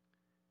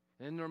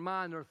 And in their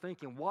mind, they're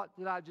thinking, what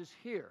did I just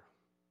hear?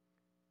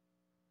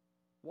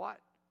 What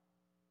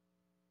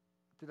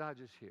did I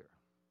just hear?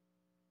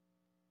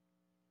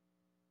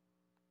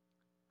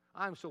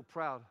 I'm so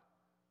proud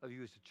of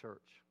you as a church.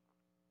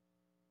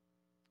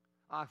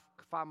 I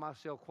find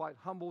myself quite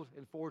humbled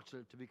and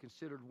fortunate to be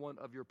considered one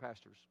of your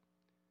pastors.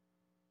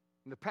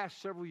 In the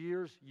past several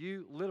years,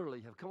 you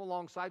literally have come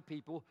alongside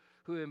people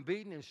who have been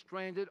beaten and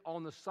stranded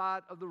on the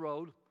side of the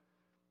road,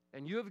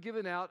 and you have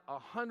given out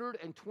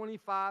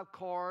 125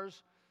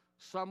 cars,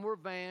 some were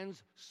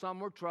vans, some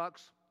were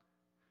trucks,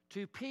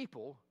 to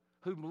people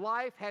whom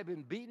life had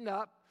been beaten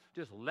up,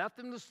 just left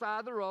them to the side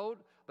of the road.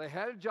 They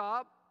had a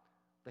job.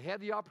 They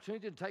had the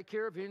opportunity to take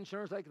care of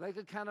insurance. They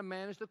could kind of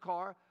manage the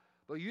car.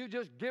 But you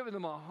just given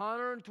them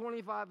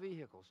 125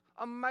 vehicles.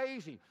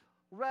 Amazing.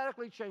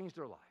 Radically changed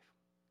their life.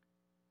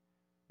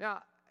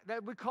 Now,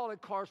 we call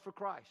it Cars for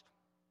Christ.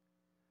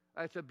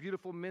 It's a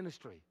beautiful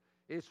ministry.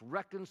 It's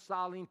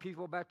reconciling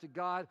people back to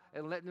God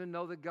and letting them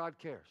know that God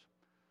cares.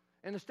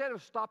 And instead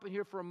of stopping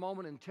here for a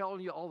moment and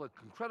telling you all the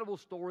incredible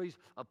stories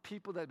of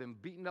people that have been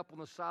beaten up on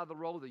the side of the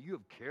road that you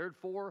have cared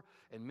for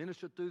and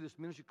ministered through this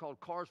ministry called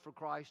Cars for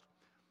Christ,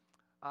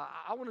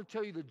 I want to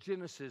tell you the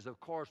genesis of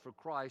Cars for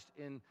Christ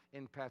in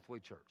Pathway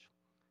Church.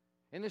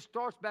 And it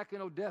starts back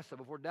in Odessa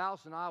before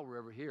Dallas and I were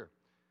ever here.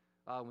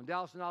 When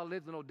Dallas and I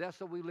lived in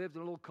Odessa, we lived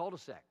in a little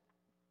cul-de-sac.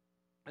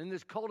 And in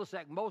this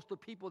cul-de-sac, most of the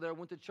people there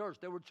went to church.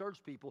 They were church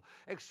people,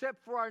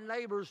 except for our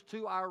neighbors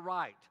to our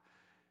right.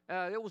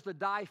 It was the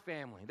Dye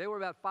family. They were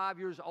about 5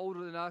 years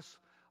older than us.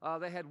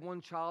 They had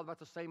one child about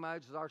the same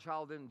age as our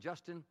child then,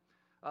 Justin.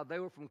 They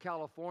were from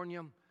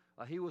California.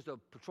 He was a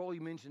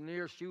petroleum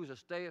engineer. She was a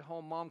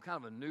stay-at-home mom,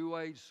 kind of a new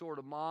age sort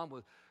of mom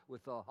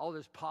with all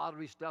this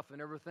pottery stuff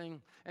and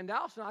everything. And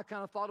Dallas and I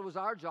kind of thought it was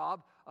our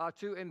job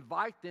to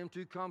invite them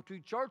to come to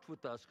church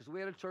with us because we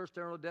had a church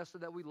there in Odessa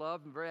that we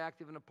loved and very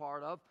active and a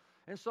part of.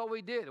 And so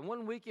we did. And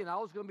one weekend, I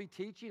was going to be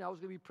teaching. I was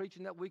going to be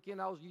preaching that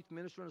weekend. I was youth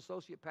minister and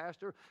associate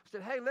pastor. I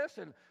said, hey,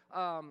 listen,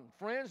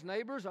 friends,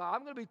 neighbors,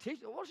 I'm going to be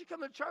teaching. Why don't you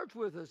come to church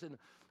with us? And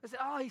I said,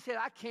 he said,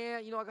 I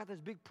can't. I got this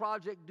big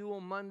project due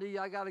on Monday.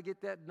 I got to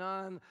get that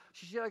done.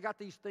 She said, I got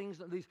these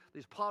things,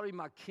 these pottery in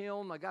my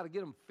kiln. I got to get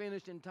them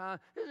finished in time.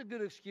 It's a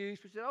good excuse.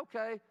 We said,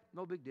 okay,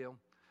 no big deal.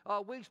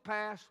 Weeks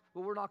pass,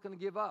 but we're not going to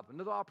give up.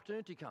 Another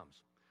opportunity comes.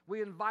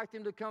 We invite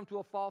them to come to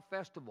a fall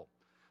festival.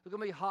 There's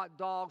going to be hot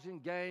dogs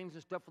and games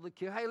and stuff for the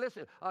kids. Hey,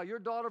 listen, your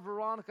daughter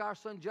Veronica, our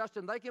son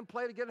Justin, they can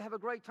play together and have a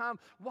great time.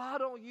 Why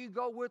don't you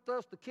go with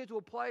us? The kids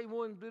will play, and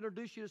we'll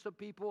introduce you to some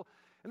people.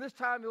 And this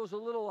time it was a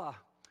little,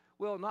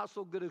 not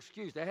so good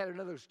excuse. They had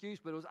another excuse,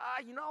 but it was,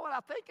 you know what, I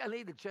think I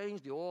need to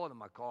change the oil in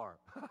my car.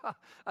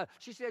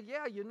 She said,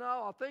 yeah,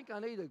 I think I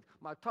need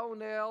my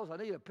toenails. I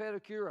need a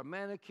pedicure, a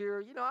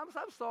manicure.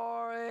 I'm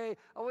sorry.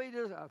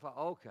 I thought,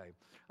 okay.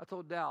 I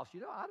told Dallas,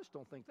 I just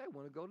don't think they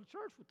want to go to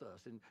church with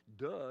us. And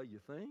duh, you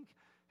think?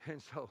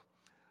 And so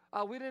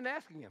we didn't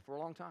ask again for a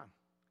long time.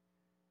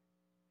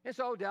 And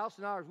so Dallas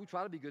and I, we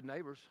try to be good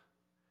neighbors.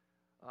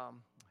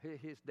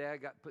 His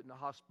dad got put in the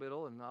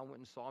hospital, and I went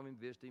and saw him and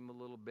visited him a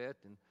little bit.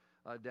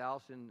 And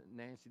Dallas and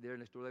Nancy there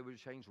next door, they would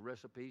change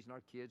recipes, and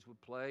our kids would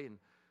play. And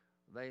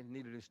they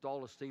needed to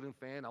install a ceiling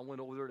fan. I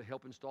went over there to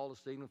help install the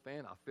ceiling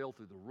fan. I fell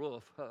through the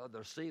roof,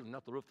 the ceiling,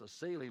 not the roof, the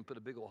ceiling, put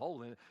a big old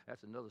hole in it.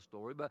 That's another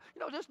story. But,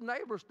 just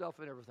neighbor stuff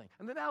and everything.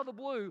 And then out of the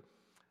blue,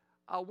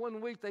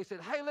 one week they said,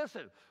 hey,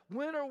 listen,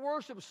 winter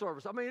worship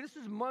service. I mean, this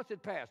is months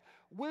had passed.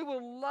 We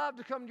would love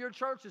to come to your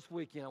church this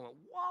weekend. I went,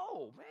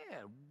 whoa,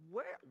 man,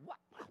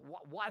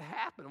 what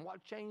happened?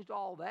 What changed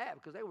all that?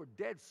 Because they were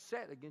dead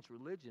set against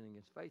religion,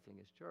 against faith,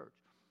 against church.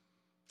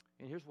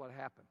 And here's what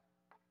happened.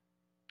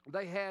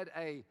 They had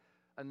a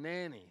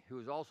nanny who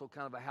was also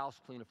kind of a house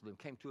cleaner for them,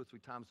 came 2 or 3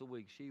 times a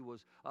week. She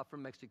was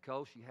from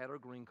Mexico. She had her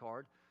green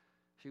card.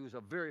 She was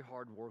a very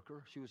hard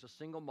worker. She was a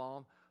single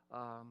mom,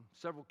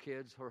 several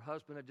kids. Her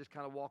husband had just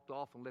kind of walked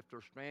off and left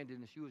her stranded,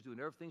 and she was doing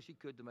everything she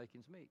could to make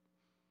ends meet.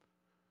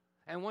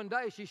 And one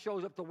day she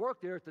shows up to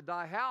work there at the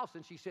Dye house,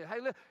 and she said, hey,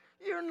 look,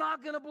 you're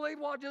not going to believe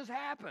what just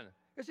happened.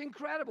 It's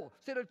incredible.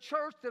 Said a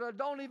church that I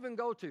don't even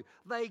go to.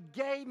 They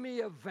gave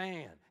me a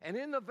van. And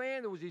in the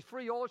van, there was these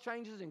free oil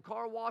changes and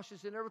car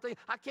washes and everything.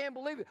 I can't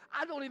believe it.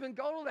 I don't even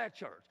go to that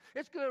church.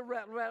 It's going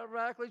to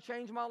radically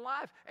change my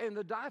life. And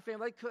the Dye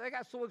family, they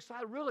got so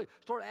excited, really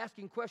started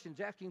asking questions.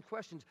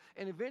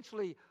 And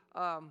eventually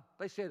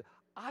they said,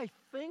 I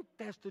think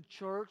that's the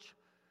church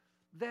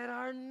that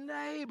our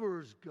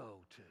neighbors go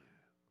to.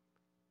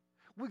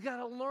 We got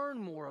to learn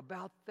more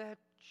about that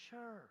church.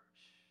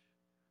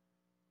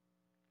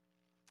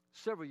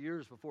 Several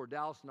years before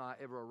Dallas and I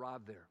ever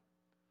arrived there,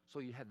 so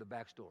you had the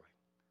backstory.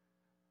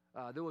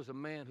 There was a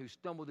man who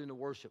stumbled into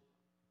worship.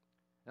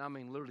 And I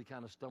mean literally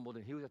kind of stumbled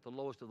in. He was at the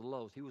lowest of the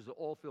lows. He was an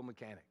oil field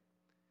mechanic.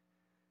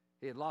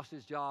 He had lost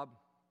his job.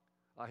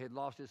 He had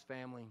lost his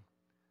family.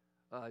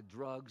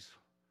 Drugs,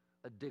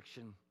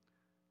 addiction,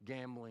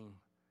 gambling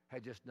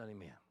had just done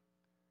him in.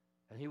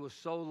 And he was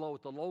so low,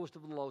 at the lowest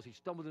of the lows, he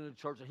stumbled into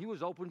church, and he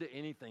was open to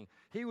anything.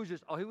 He would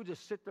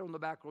just sit there on the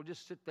back row,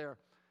 just sit there,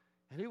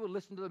 and he would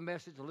listen to the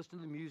message and listen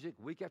to the music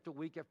week after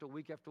week after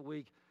week after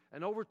week.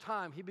 And over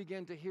time, he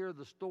began to hear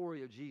the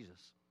story of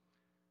Jesus.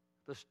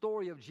 The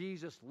story of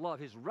Jesus' love,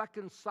 his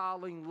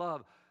reconciling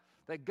love,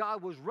 that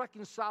God was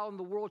reconciling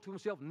the world to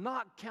himself,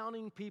 not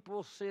counting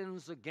people's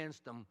sins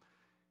against them.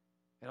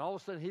 And all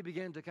of a sudden, he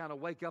began to kind of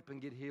wake up and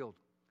get healed.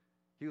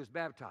 He was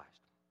baptized.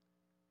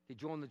 He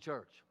joined the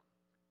church.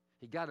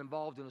 He got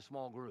involved in a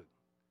small group.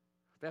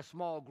 That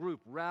small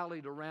group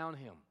rallied around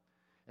him,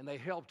 and they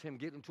helped him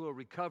get into a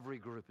recovery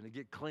group and to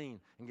get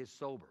clean and get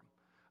sober.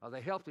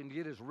 They helped him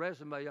get his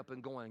resume up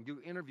and going and do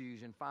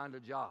interviews and find a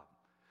job.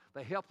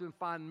 They helped him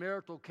find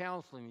marital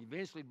counseling. He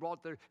eventually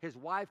his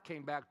wife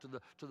came back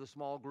to the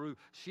small group.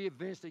 She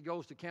eventually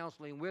goes to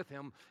counseling with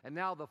him, and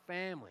now the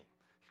family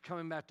is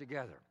coming back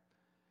together.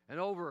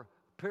 And over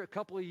a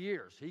couple of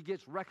years, he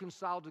gets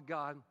reconciled to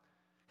God.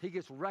 He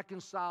gets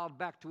reconciled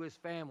back to his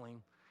family,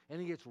 and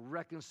he gets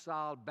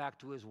reconciled back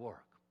to his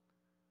work.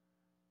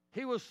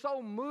 He was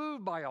so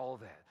moved by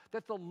all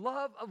that the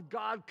love of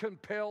God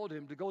compelled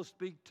him to go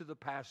speak to the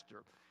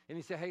pastor. And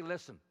he said, hey,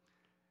 listen,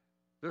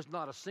 there's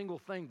not a single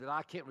thing that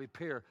I can't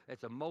repair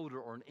that's a motor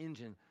or an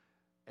engine,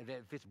 and that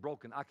if it's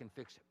broken, I can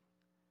fix it.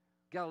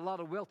 Got a lot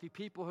of wealthy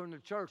people here in the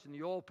church in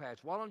the oil patch.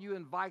 Why don't you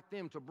invite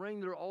them to bring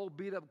their old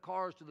beat-up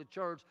cars to the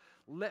church,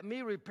 let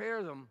me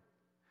repair them,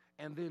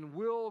 and then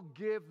we'll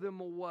give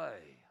them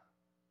away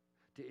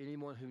to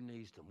anyone who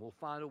needs them. We'll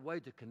find a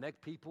way to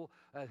connect people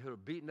who are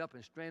beaten up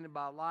and stranded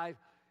by life.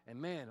 And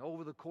man,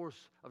 over the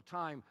course of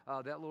time,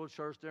 that little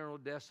church there in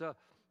Odessa,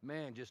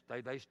 man,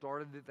 they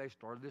started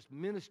this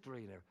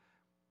ministry there.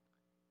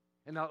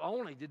 And not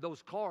only did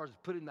those cars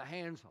put in the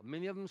hands of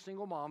many of them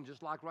single moms,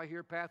 just like right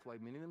here at Pathway,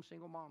 many of them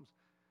single moms,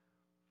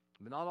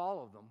 but not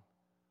all of them,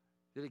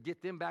 did it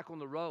get them back on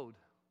the road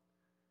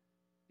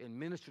and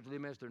minister to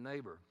them as their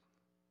neighbor,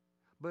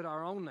 but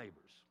our own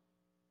neighbors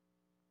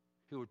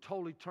who were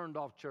totally turned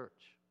off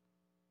church,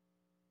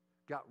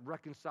 got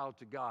reconciled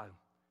to God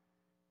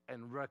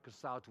and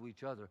reconciled to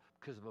each other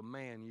because of a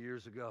man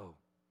years ago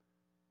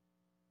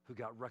who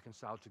got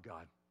reconciled to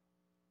God.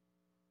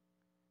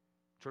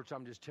 Church,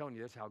 I'm just telling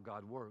you, that's how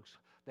God works.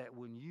 That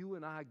when you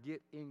and I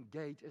get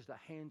engaged as the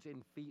hands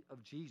and feet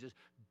of Jesus,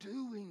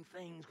 doing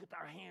things with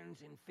our hands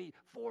and feet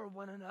for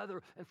one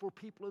another and for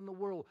people in the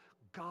world,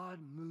 God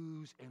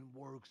moves and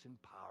works in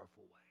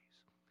powerful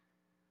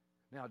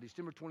ways. Now,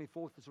 December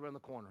 24th is around the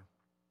corner.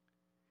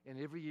 And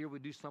every year we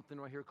do something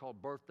right here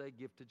called Birthday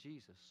Gift to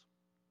Jesus.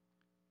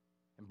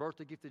 And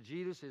Birthday Gift to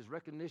Jesus is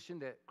recognition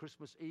that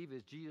Christmas Eve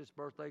is Jesus'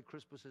 birthday.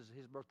 Christmas is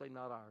his birthday,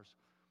 not ours.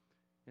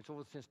 And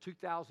so since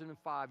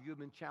 2005, you have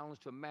been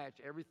challenged to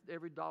match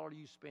every dollar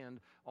you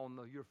spend on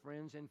your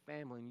friends and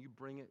family, and you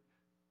bring it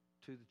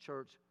to the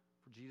church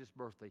for Jesus'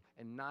 birthday.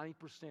 And 90%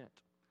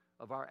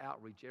 of our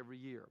outreach every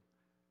year,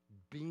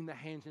 being the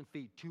hands and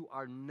feet to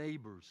our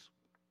neighbors,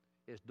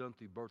 is done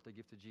through Birthday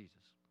Gift to Jesus.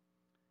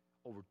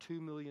 Over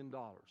 $2 million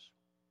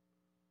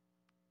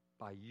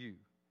by you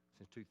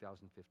since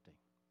 2015.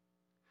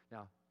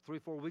 Now, 3 or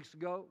 4 weeks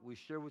ago, we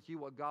shared with you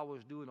what God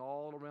was doing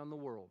all around the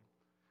world.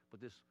 But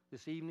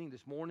this evening,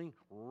 this morning,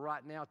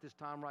 right now at this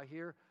time right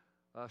here,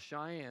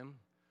 Cheyenne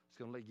is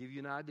going to give you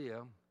an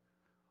idea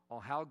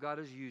on how God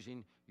is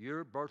using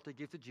your Birthday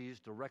Gift to Jesus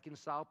to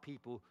reconcile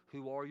people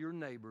who are your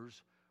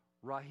neighbors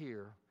right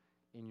here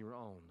in your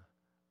own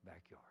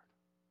backyard.